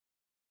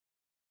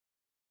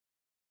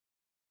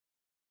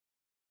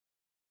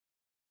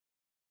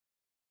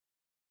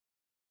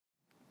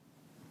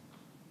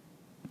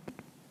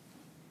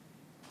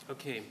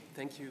Okay,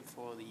 thank you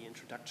for the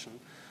introduction.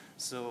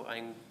 So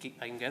I'm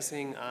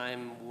guessing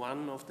I'm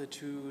one of the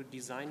two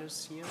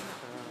designers here.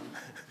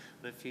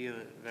 I feel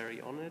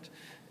very honored,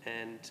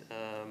 and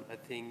I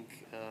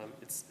think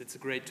it's a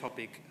great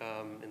topic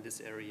in this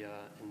area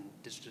in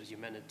digital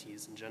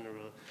humanities in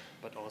general,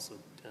 but also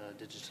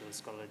digital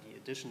scholarly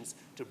editions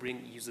to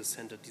bring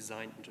user-centered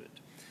design into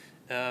it.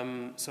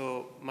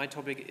 So my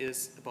topic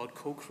is about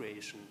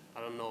co-creation.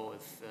 I don't know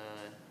if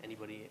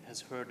anybody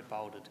has heard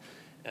about it.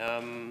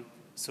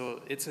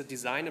 So it's a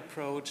design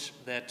approach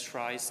that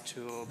tries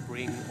to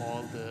bring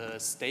all the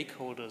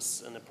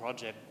stakeholders in a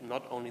project,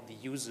 not only the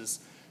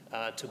users,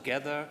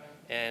 together,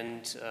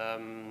 and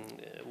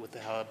with the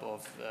help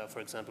of,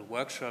 for example,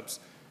 workshops,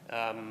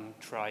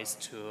 tries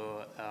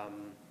to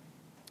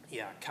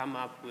come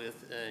up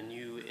with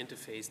new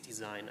interface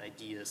design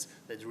ideas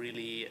that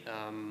really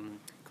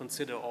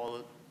consider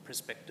all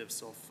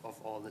perspectives of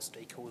all the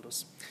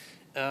stakeholders.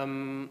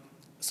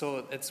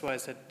 So that's why I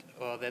said,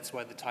 that's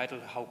why the title,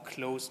 how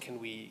close can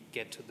we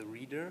get to the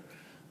reader?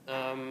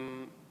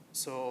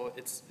 So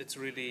it's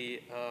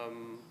really,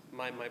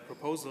 my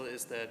proposal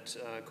is that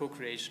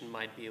co-creation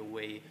might be a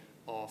way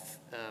of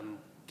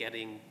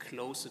getting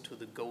closer to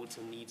the goals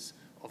and needs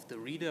of the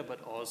reader,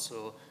 but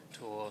also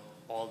to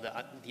all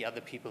the other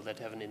people that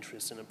have an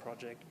interest in a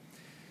project.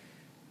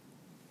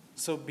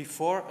 So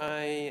before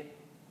I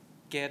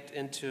get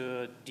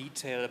into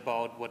detail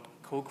about what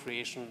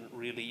co-creation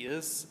really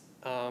is,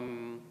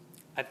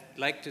 I'd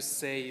like to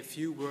say a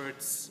few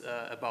words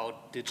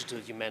about digital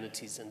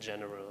humanities in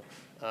general.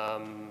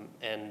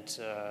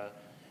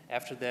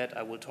 After that,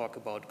 I will talk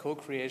about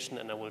co-creation,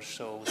 and I will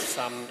show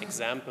some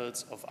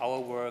examples of our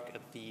work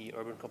at the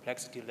Urban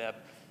Complexity Lab,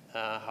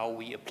 how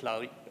we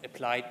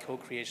applied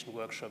co-creation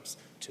workshops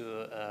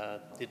to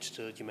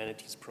digital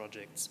humanities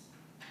projects.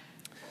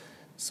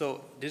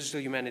 So digital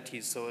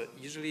humanities, so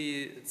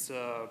usually it's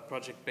a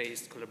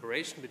project-based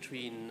collaboration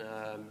between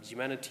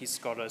humanities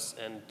scholars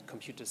and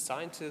computer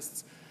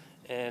scientists,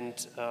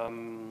 and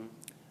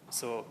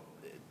so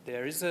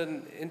there is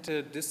an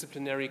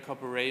interdisciplinary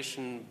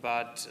cooperation,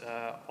 but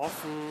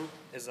often,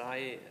 as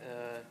I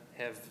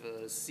have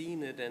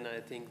seen it, and I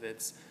think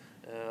that's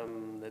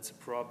a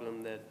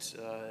problem that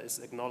is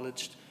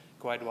acknowledged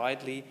quite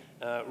widely,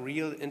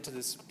 real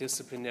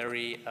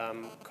interdisciplinary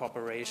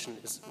cooperation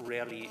is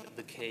rarely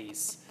the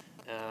case.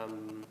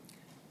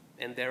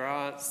 And there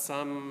are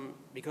some,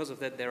 because of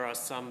that, there are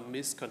some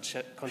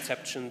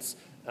misconceptions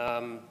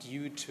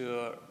due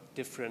to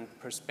different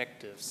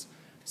perspectives.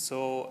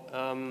 So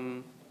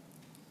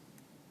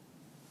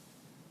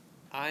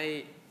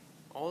I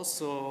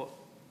also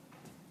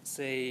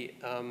say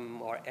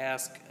or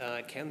ask,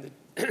 can the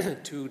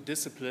two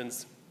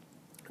disciplines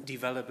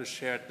develop a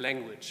shared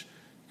language?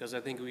 Because I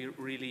think we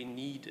really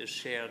need a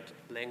shared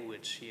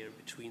language here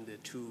between the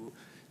two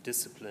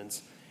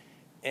disciplines.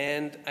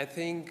 And I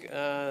think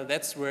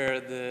that's where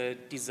the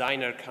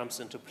designer comes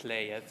into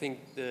play. I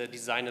think the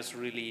designers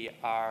really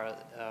are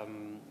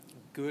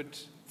good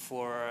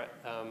for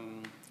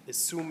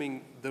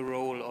assuming the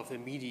role of a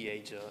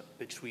mediator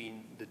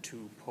between the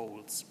two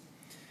poles.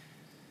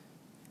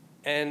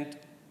 And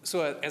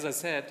so, as I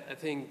said, I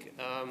think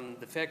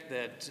the fact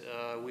that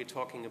we're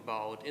talking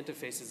about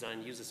interface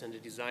design,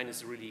 user-centered design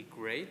is really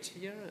great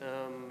here.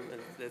 And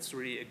that's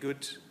really a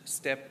good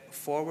step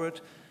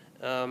forward.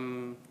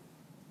 And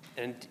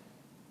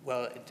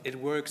well, it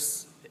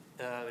works.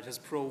 It has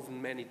proven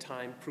many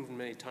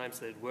times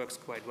that it works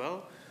quite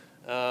well.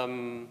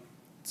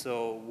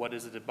 So, what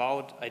is it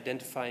about?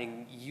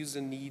 Identifying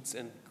user needs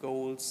and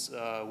goals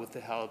with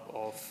the help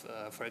of,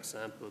 for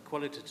example,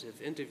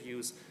 qualitative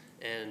interviews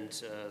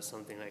and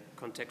something like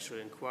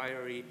contextual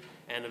inquiry,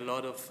 and a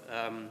lot of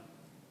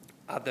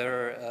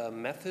other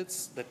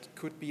methods that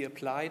could be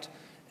applied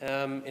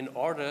in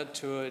order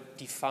to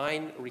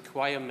define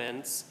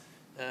requirements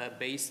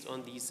based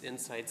on these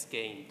insights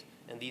gained.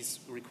 And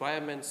these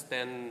requirements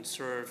then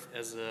serve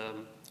as a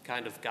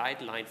kind of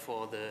guideline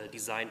for the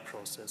design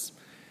process.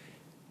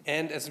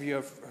 And as we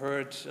have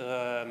heard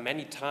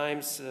many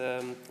times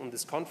on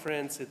this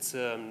conference, it's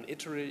an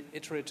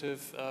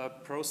iterative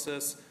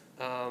process.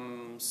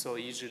 So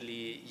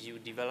usually you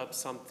develop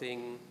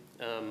something,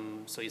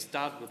 so you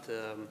start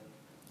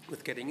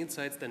with getting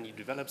insights, then you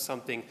develop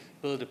something,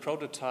 build a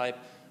prototype.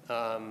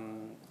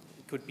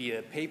 It could be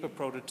a paper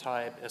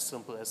prototype, as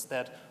simple as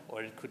that,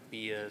 or it could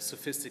be a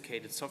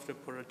sophisticated software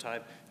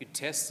prototype. You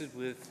test it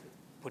with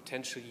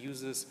potential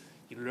users,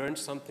 you learn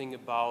something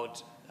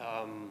about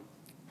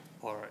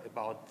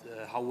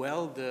how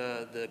well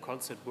the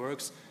concept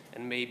works,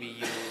 and maybe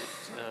you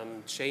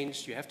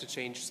you have to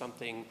change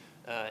something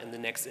in the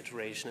next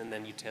iteration, and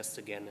then you test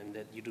again, and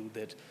that you do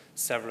that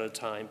several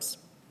times.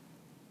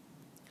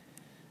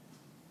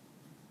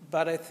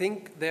 But I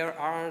think there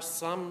are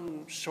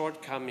some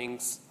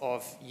shortcomings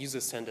of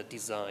user-centered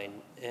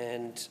design,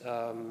 and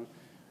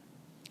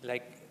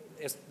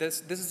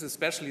this is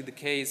especially the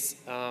case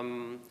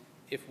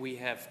if we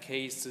have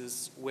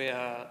cases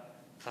where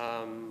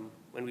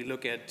when we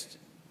look at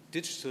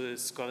digital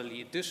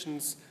scholarly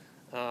editions,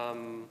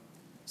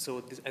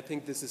 I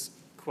think this is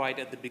quite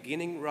at the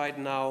beginning right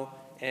now,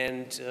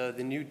 and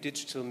the new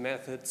digital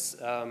methods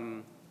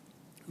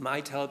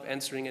might help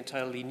answering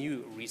entirely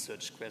new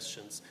research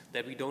questions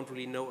that we don't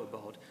really know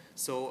about.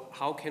 So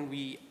how can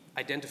we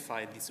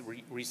identify these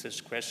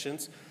research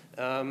questions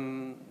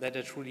that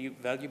are truly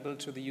valuable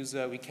to the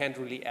user? We can't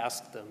really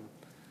ask them.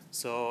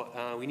 So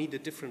we need a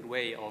different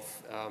way of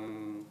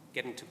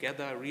getting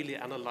together, really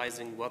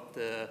analyzing what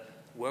the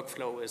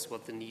workflow is,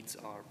 what the needs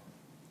are.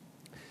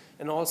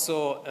 And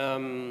also,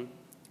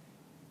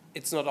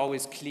 it's not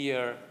always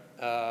clear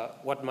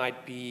what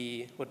might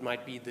be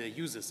the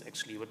users,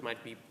 actually, what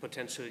might be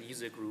potential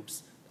user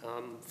groups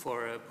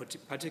for a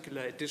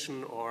particular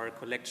edition or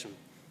collection.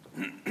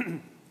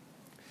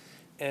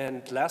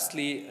 And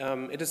lastly,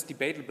 it is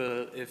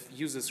debatable if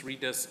users,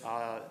 readers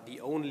are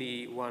the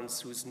only ones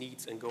whose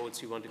needs and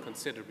goals you want to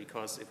consider,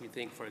 because if we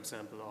think, for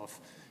example, of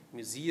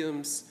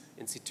museums,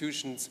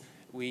 institutions,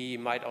 we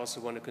might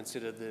also want to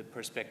consider the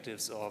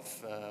perspectives of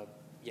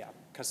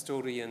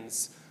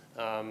custodians,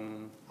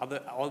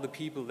 all the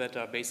people that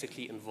are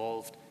basically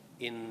involved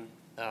in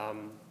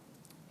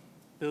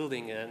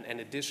building an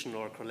edition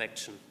or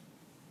collection.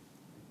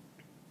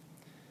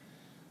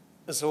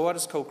 So what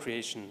is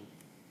co-creation?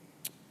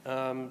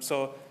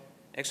 So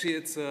actually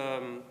it's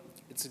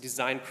a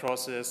design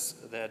process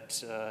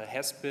that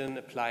has been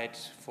applied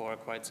for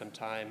quite some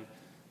time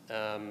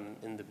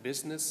in the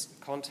business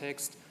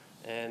context,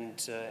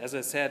 and as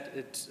I said,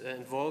 it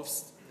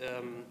involves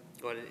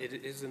it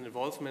is an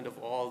involvement of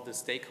all the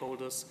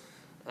stakeholders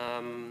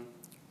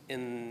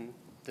in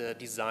the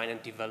design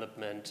and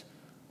development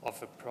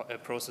of a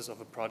process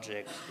of a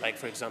project, like,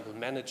 for example,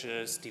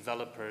 managers,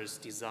 developers,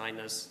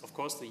 designers, of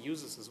course the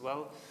users as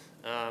well,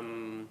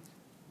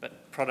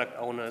 but product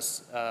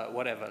owners,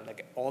 whatever,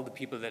 like all the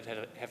people that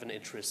have an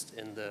interest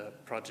in the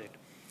project.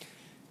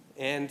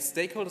 And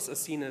stakeholders are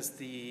seen as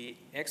the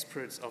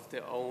experts of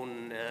their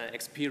own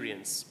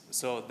experience.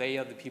 So they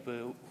are the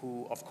people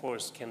who, of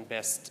course, can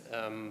best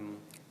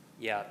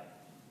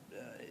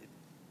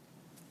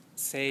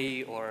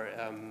say or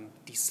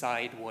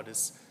decide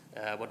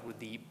what would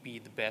be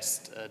the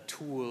best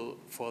tool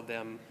for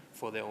them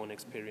for their own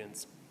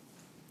experience.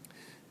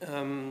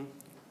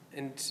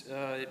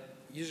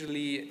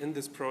 Usually in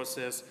this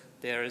process,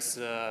 there is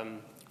a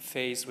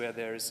phase where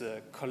there is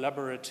a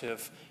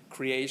collaborative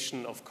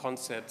creation of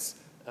concepts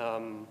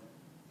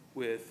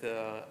with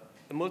a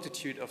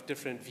multitude of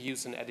different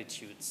views and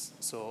attitudes,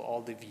 so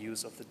all the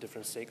views of the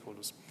different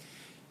stakeholders.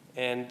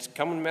 And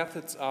common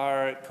methods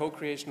are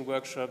co-creation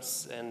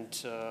workshops and,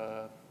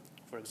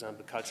 for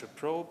example, cultural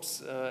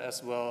probes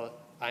as well.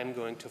 I'm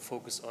going to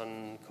focus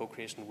on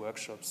co-creation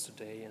workshops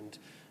today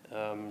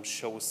and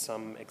show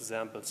some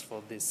examples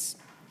for this.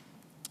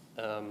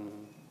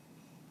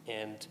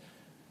 And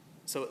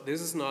so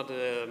this is not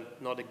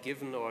a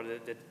given, or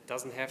that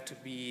doesn't have to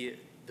be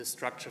the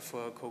structure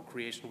for a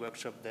co-creation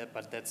workshop,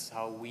 but that's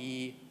how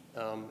we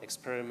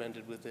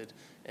experimented with it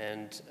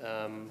and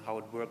how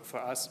it worked for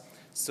us.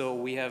 So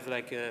we have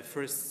like a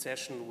first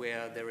session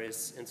where there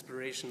is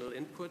inspirational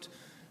input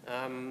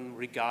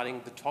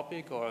regarding the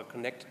topic or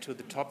connected to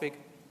the topic.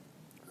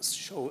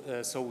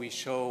 So we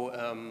show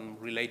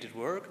related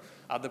work,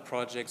 other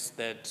projects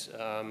that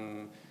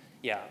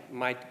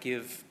might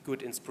give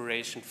good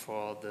inspiration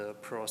for the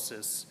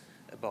process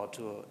about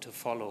to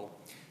follow.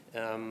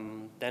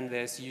 Then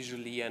there's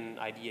usually an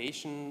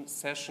ideation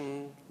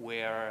session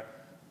where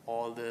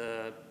all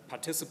the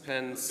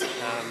participants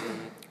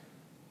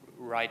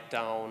write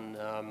down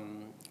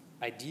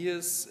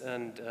ideas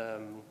and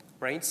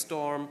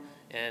brainstorm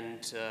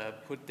and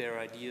put their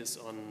ideas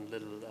on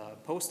little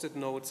post-it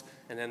notes,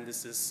 and then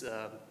this is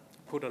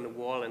put on a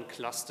wall and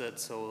clustered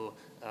so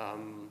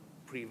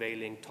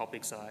prevailing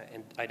topics are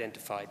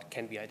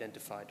can be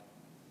identified.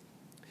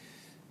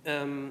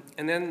 And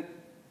then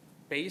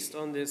based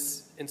on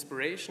this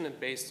inspiration and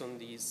based on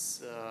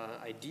these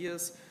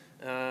ideas,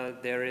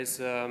 there's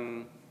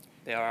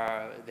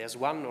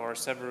one or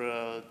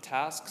several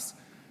tasks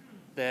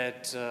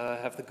that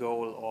have the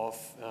goal of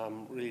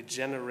really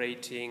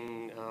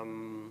generating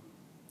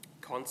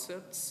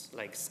concepts,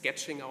 like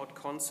sketching out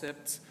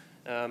concepts,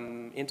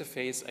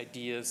 interface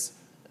ideas,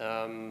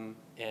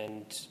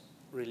 and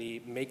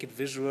really make it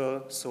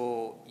visual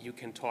so you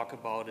can talk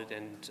about it,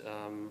 and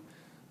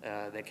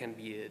there can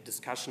be a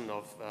discussion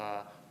of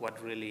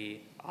what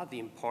really are the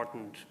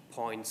important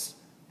points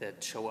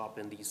that show up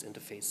in these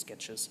interface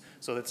sketches.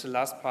 So that's the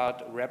last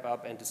part, wrap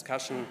up and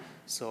discussion.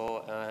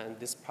 So in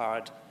this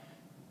part,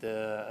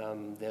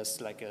 this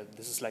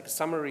is like a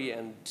summary,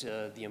 and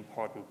the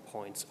important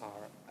points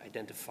are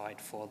identified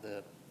for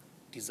the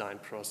design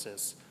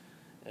process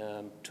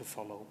to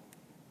follow.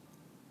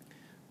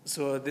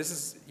 So this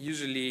is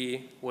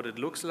usually what it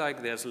looks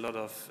like. There's a lot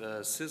of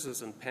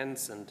scissors and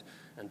pens and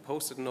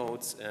post-it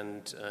notes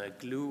and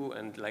glue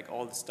and like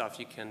all the stuff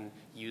you can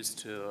use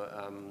to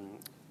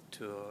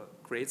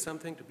create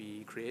something, to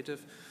be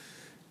creative.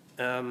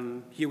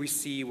 Here we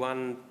see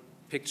one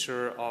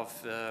picture of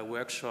a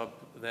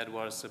workshop that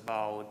was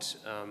about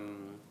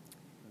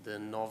the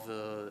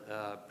novel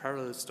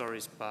Parallel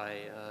Stories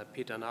by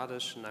Peter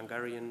Nades, an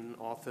Hungarian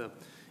author,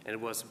 and it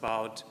was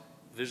about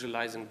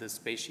visualizing the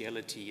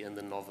spatiality in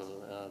the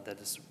novel that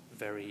is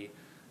very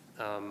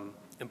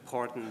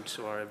important,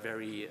 or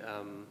very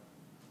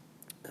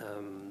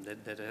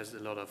that has a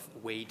lot of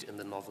weight in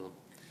the novel.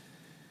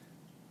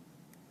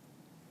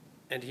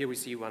 And here we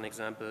see one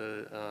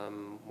example,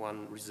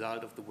 one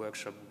result of the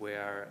workshop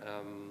where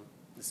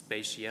the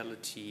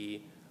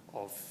spatiality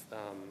of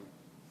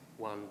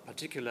one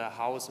particular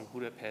house in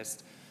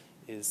Budapest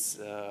is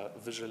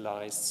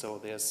visualized. So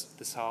there's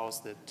this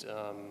house that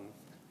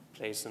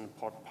plays an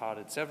important part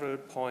at several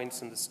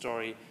points in the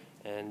story,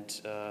 and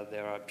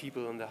there are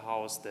people in the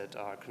house that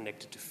are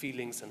connected to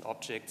feelings and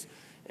objects,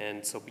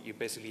 and so you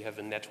basically have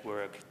a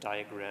network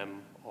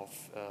diagram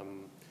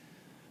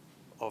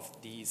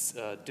of these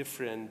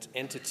different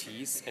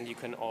entities, and you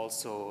can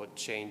also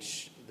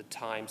change the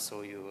time,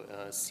 so you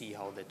see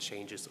how that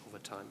changes over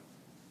time.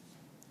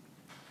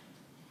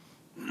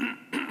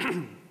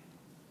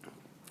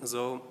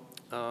 So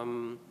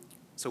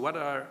what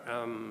are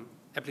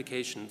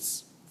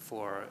applications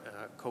for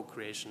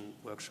co-creation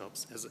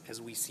workshops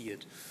as we see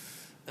it?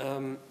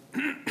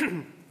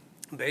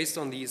 Based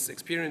on these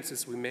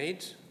experiences we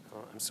made,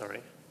 I'm sorry,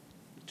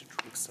 I need to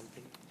drink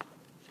something.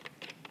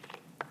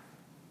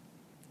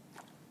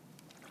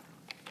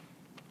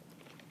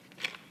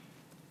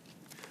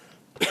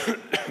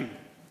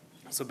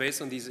 So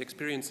based on these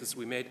experiences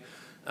we made,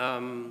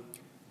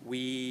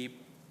 we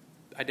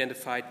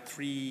identified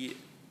 3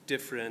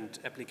 different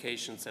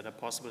applications that are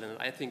possible, and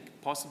I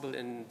think possible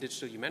in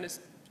digital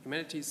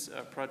humanities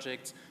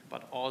projects,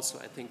 but also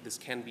I think this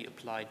can be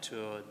applied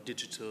to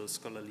digital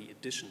scholarly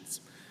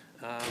editions.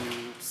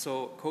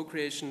 So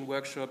co-creation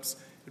workshops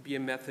would be a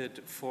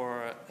method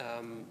for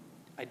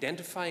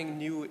identifying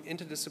new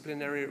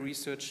interdisciplinary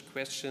research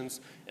questions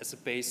as a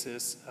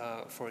basis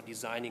for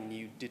designing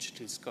new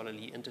digital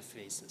scholarly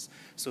interfaces.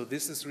 So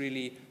this is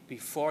really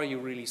before you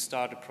really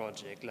start a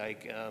project,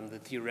 like the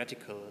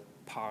theoretical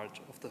part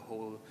of the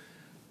whole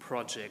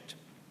project.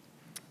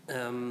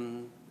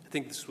 I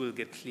think this will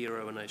get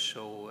clearer when I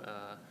show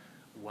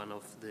one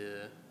of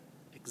the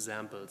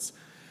examples.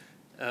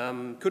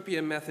 Could be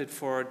a method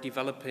for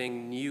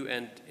developing new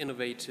and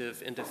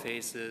innovative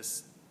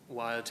interfaces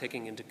while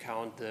taking into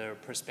account the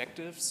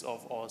perspectives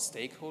of all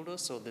stakeholders.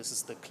 So this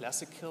is the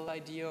classical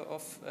idea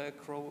of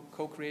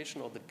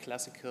co-creation, or the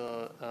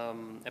classical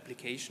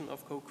application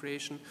of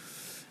co-creation.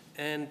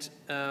 And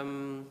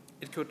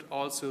it could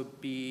also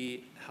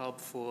be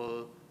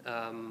helpful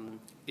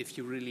if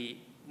you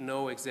really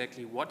know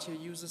exactly what your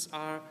users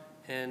are,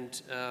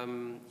 and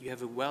you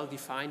have a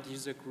well-defined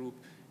user group,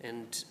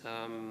 and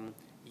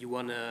you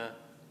want to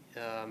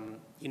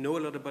you know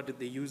a lot about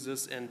the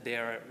users and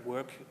their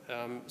work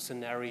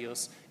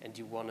scenarios, and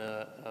you want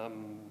to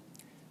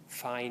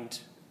find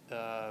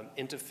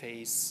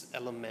interface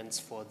elements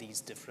for these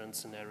different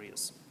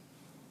scenarios.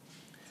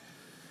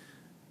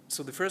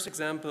 So the first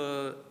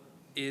example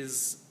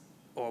is,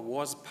 or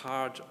was,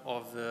 part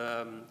of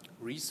a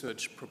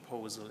research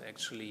proposal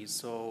actually.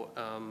 So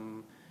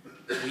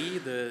we,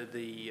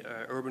 the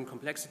Urban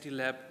Complexity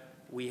Lab,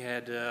 we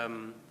had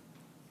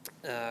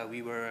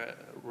we were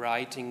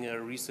writing a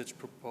research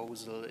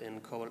proposal in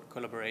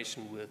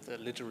collaboration with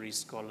literary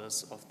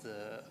scholars of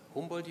the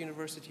Humboldt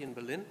University in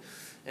Berlin,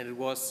 and it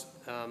was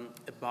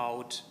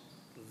about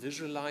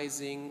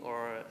visualizing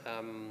or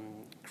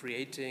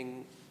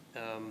creating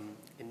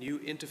a new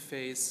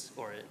interface,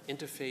 or an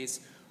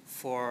interface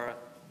for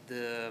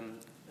the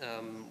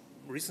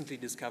recently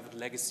discovered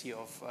legacy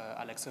of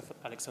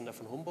Alexander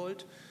von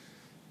Humboldt,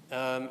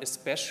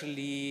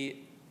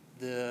 especially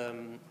the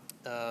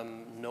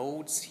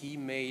notes he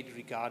made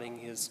regarding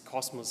his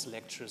Cosmos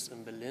lectures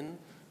in Berlin,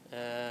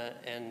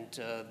 and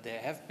there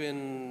have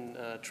been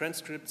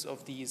transcripts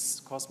of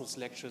these Cosmos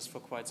lectures for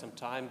quite some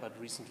time, but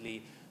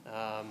recently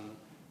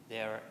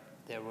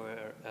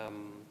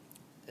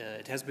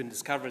it has been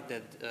discovered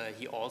that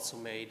he also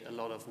made a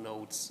lot of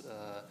notes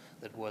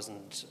that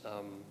wasn't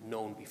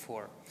known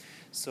before.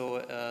 So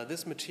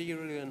this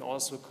material, and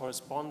also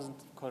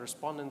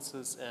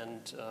correspondences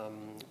and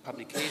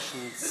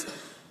publications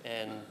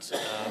and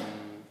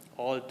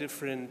all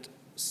different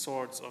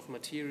sorts of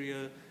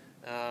material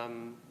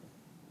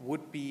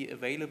would be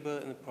available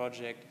in the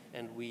project,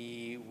 and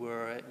we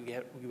were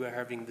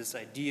having this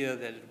idea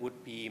that it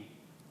would be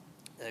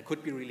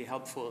could be really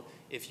helpful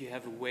if you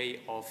have a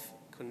way of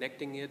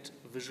connecting it,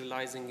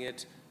 visualizing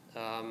it,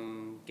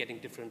 getting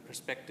different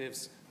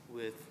perspectives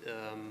with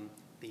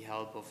the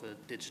help of a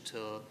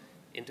digital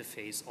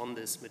interface on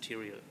this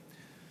material.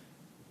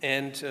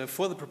 And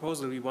for the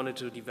proposal, we wanted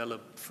to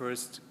develop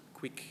first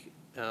quick,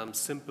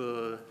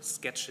 simple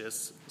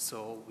sketches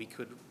so we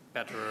could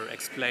better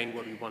explain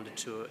what we wanted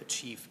to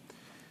achieve.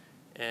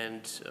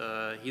 And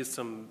here's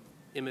some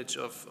image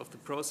of the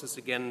process.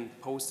 Again,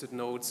 Post-it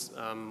notes.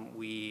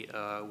 We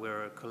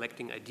were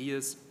collecting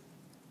ideas.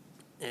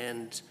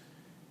 And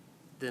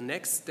the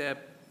next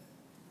step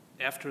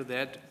after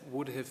that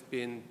would have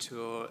been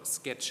to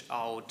sketch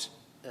out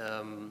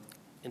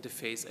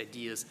interface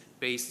ideas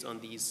based on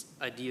these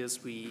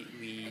ideas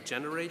we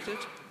generated.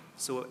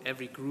 So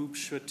every group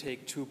should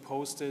take 2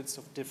 post-its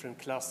of different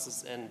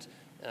clusters and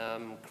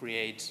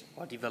create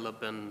or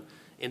develop an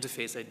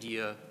interface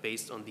idea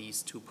based on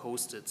these 2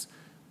 post-its.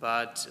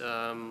 But,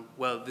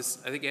 well,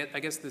 I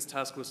guess this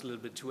task was a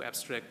little bit too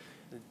abstract.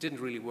 It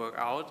didn't really work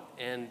out,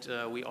 and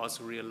we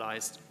also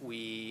realized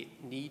we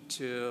need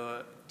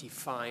to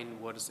define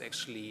what is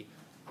actually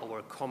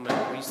our common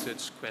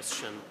research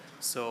question.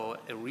 So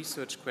a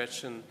research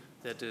question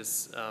that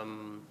is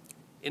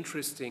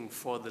interesting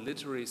for the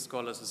literary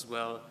scholars as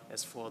well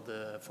as for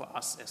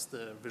us as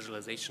the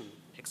visualization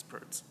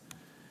experts.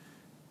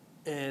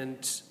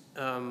 And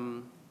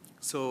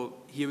so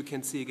here we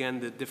can see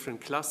again the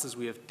different clusters.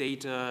 We have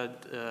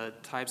data,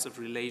 types of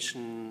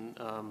relation,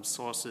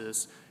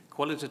 sources,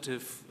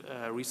 qualitative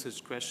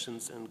research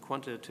questions and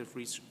quantitative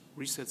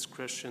research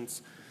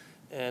questions.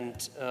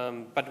 And,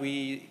 but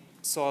we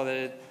saw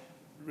that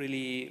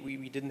really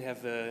we didn't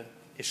have a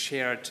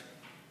shared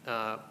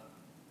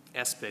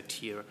aspect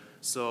here.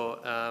 So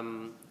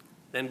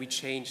then we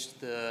changed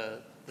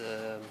the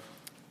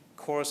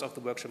course of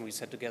the workshop, and we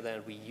sat together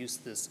and we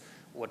used this,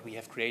 what we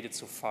have created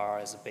so far,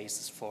 as a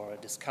basis for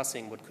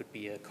discussing what could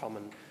be a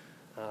common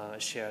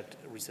shared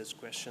research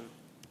question.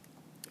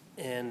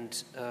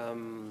 And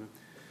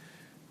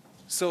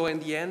so in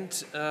the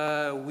end,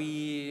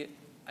 we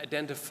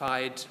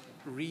identified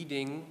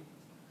reading,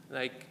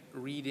 like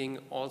reading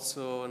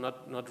also,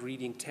 not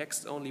reading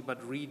text only,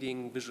 but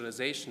reading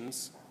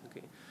visualizations,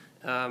 okay,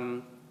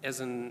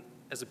 as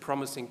a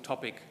promising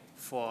topic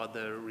for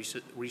the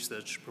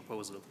research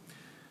proposal.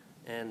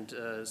 And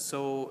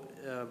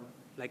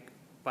like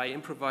by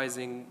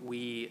improvising,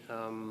 we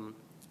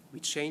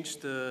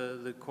changed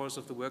the course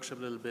of the workshop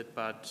a little bit,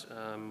 but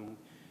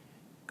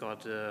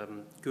got a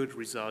good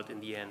result in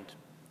the end.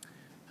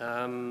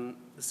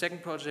 The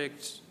second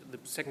project, the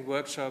second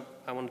workshop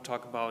I want to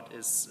talk about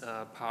is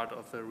part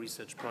of a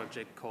research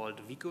project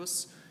called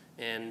Vicus,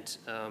 and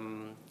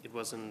it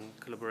was in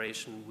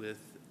collaboration with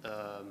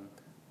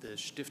the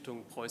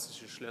Stiftung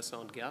Preußische Schlösser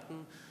und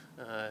Gärten,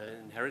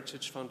 an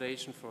heritage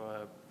foundation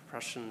for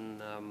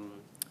Prussian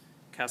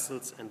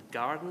castles and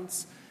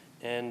gardens.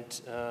 And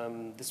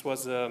this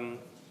was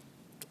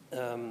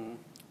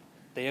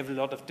they have a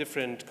lot of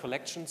different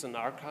collections and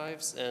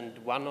archives, and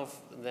one of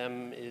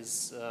them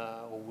is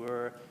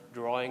were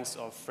drawings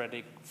of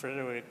Frederick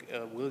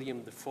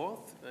William IV,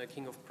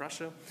 King of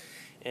Prussia.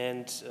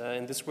 And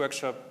in this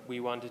workshop, we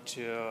wanted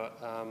to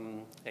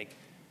like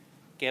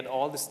get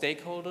all the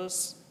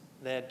stakeholders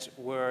that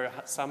were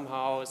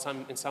somehow,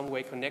 in some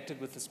way connected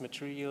with this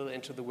material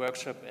into the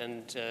workshop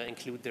and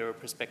include their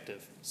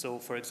perspective. So,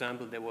 for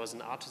example, there was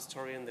an art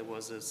historian, there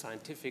was a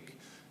scientific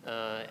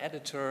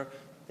editor,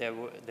 there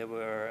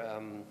were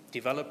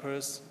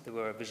developers, there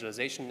were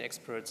visualization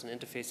experts and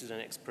interface design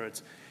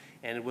experts,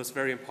 and it was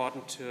very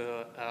important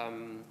to,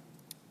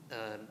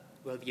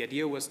 well, the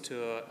idea was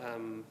to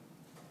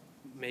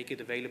make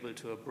it available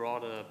to a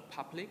broader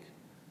public,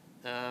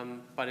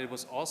 but it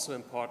was also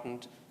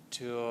important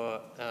to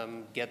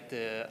get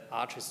the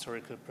art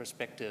historical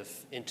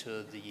perspective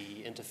into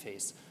the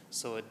interface.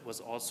 So it was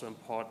also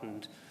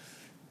important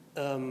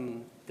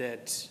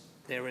that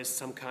there is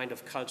some kind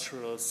of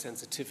cultural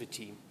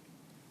sensitivity.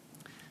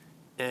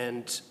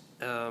 And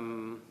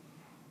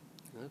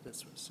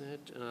that's what's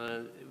it.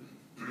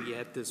 We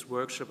had this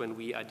workshop and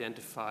we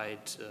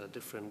identified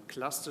different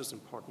clusters,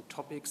 important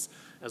topics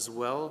as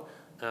well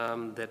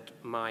that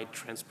might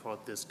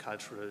transport this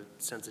cultural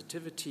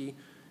sensitivity.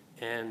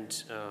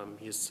 And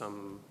here's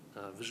some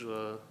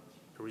visual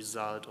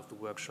result of the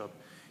workshop.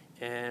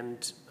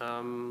 And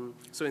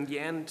so in the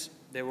end,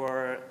 there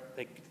were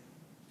like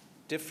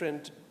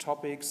different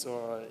topics,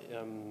 or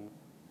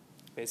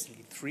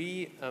basically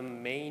 3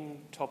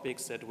 main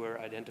topics that were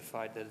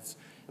identified that it's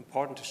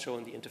important to show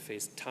in the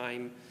interface: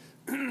 time,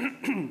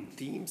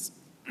 themes,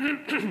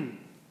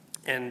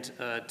 and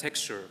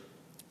texture.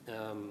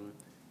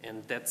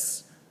 And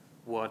that's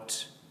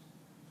what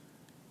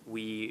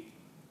we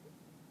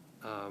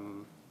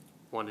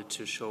wanted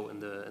to show in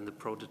the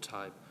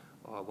prototype,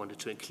 or wanted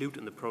to include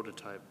in the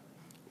prototype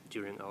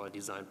during our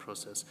design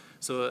process.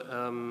 So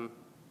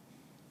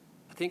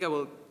I think I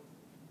will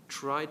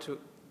try to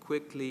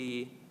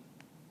quickly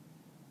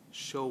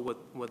show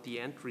what the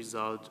end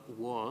result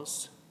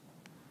was.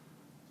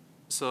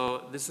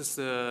 So this is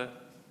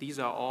these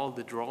are all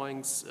the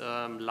drawings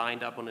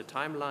lined up on a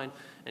timeline,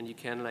 and you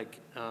can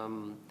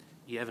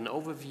you have an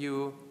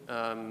overview.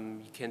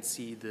 You can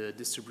see the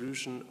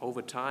distribution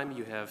over time.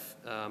 You have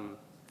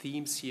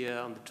themes here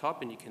on the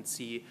top, and you can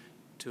see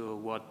to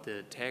what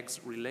the tags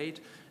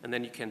relate. And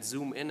then you can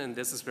zoom in, and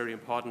this is very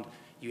important.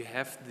 You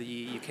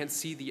can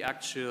see the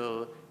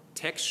actual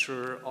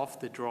texture of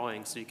the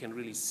drawing, so you can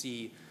really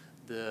see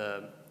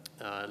the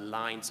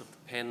lines of the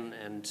pen,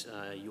 and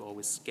you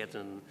always get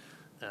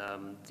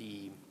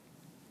the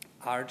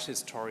art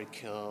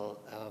historical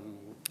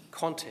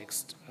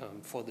context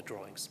for the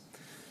drawings.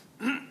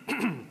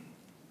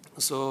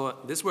 So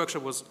this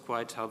workshop was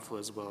quite helpful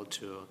as well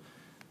to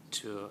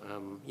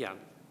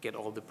get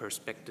all the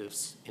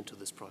perspectives into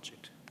this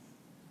project.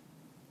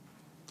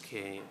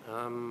 Okay.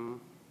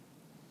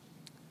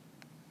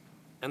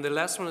 And the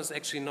last one is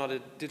actually not a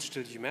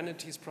digital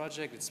humanities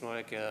project. It's more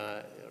like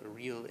a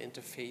real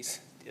interface,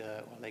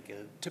 or like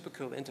a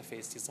typical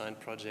interface design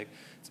project.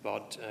 It's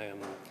about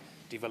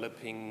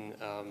developing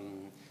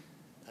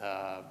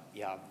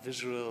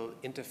visual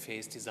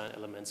interface design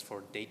elements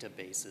for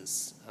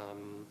databases.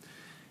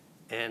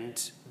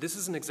 And this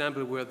is an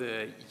example where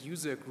the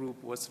user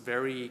group was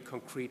very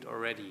concrete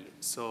already.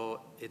 So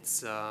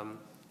it's,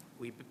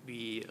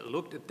 we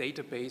looked at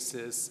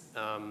databases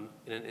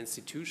in an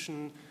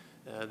institution.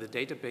 The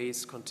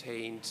database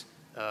contained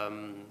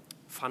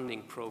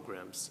funding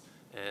programs,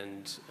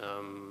 and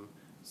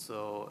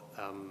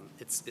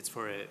it's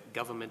for a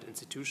government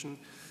institution,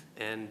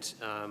 and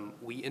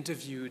we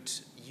interviewed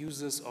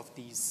users of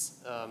these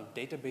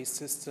database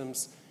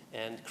systems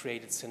and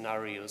created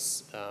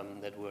scenarios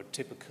that were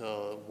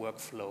typical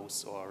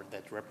workflows, or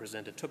that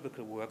represented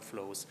typical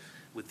workflows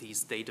with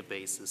these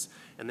databases.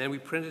 And then we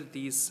printed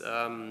these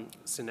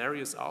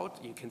scenarios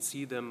out. You can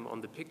see them on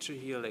the picture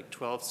here, like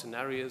 12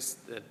 scenarios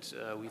that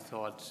we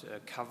thought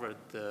covered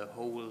the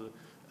whole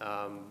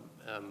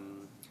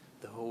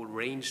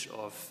range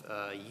of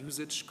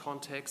usage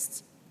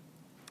contexts.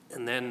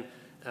 And then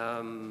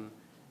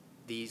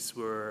these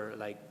were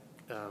like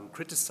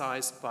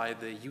criticized by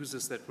the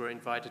users that were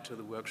invited to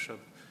the workshop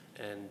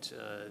and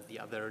the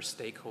other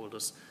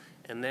stakeholders.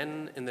 And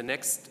then in the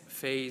next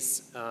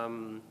phase,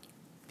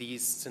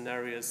 these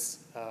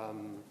scenarios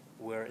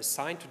were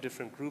assigned to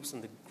different groups,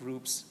 and the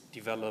groups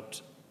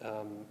developed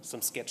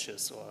some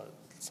sketches or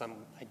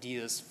some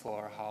ideas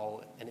for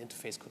how an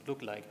interface could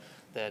look like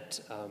that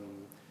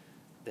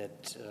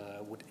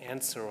would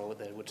answer or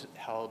that would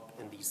help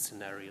in these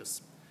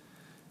scenarios.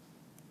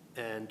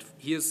 And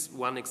here's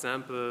one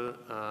example,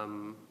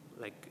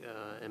 like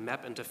a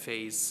map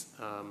interface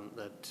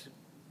that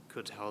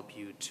could help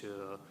you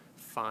to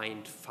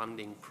find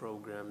funding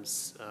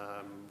programs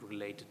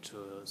related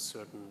to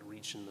certain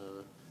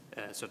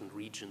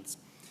regions.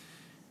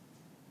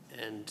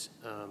 And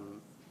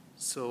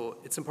so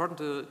it's important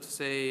to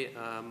say,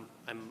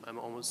 I'm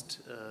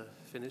almost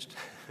finished.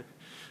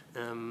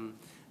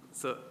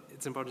 So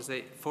it's important to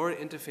say, 4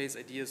 interface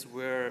ideas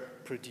were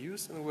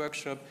produced in the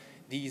workshop.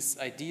 These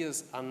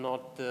ideas are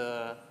not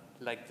the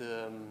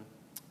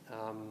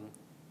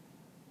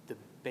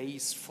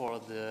base for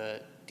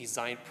the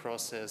design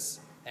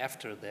process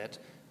after that.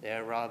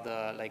 They're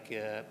rather like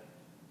a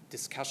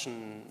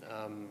discussion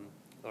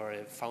or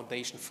a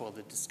foundation for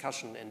the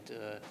discussion, and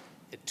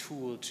a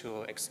tool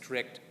to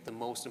extract the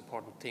most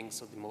important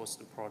things or the most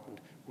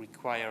important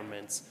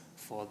requirements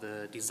for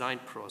the design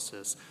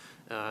process.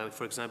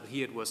 For example,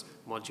 here it was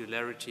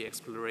modularity,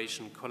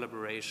 exploration,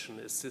 collaboration,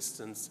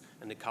 assistance,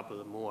 and a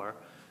couple more.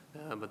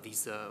 But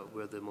these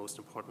were the most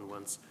important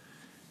ones.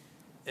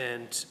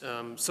 And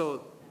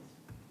so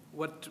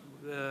what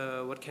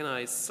can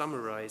I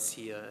summarize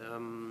here?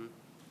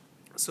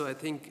 So I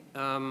think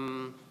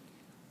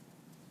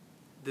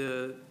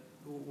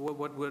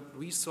what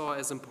we saw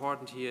as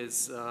important here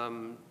is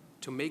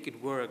to make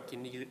it work,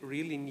 you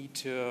really need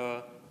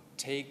to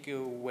take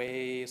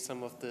away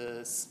some of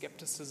the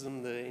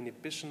skepticism, the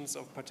inhibitions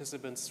of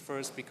participants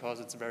first,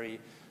 because it's very,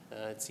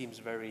 it seems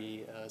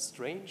very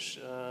strange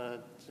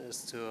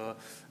just to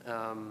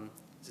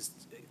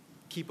just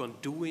keep on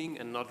doing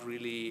and not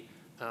really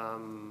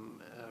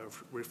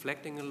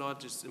reflecting a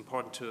lot. It's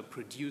important to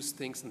produce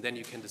things, and then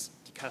you can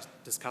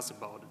discuss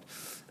about it.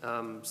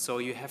 So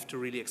you have to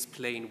really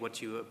explain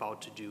what you're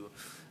about to do.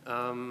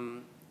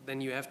 Then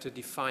you have to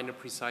define a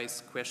precise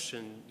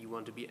question you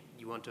want to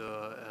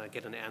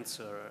get an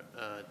answer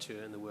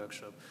to in the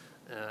workshop.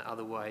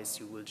 Otherwise,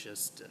 you will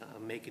just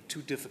make it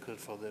too difficult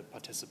for the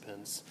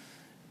participants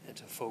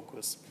to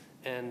focus.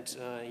 And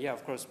yeah,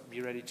 of course,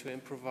 be ready to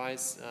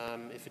improvise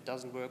if it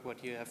doesn't work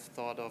what you have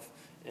thought of.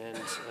 And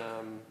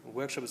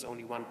workshop is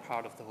only one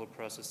part of the whole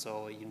process,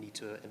 so you need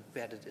to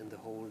embed it in the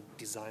whole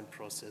design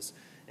process.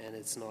 And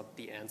it's not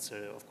the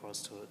answer, of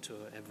course,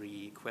 to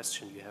every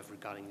question you have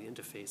regarding the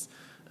interface.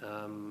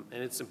 And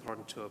it's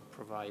important to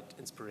provide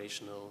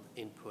inspirational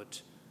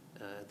input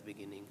at the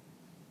beginning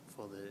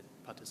for the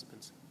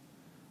participants.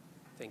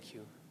 Thank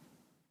you.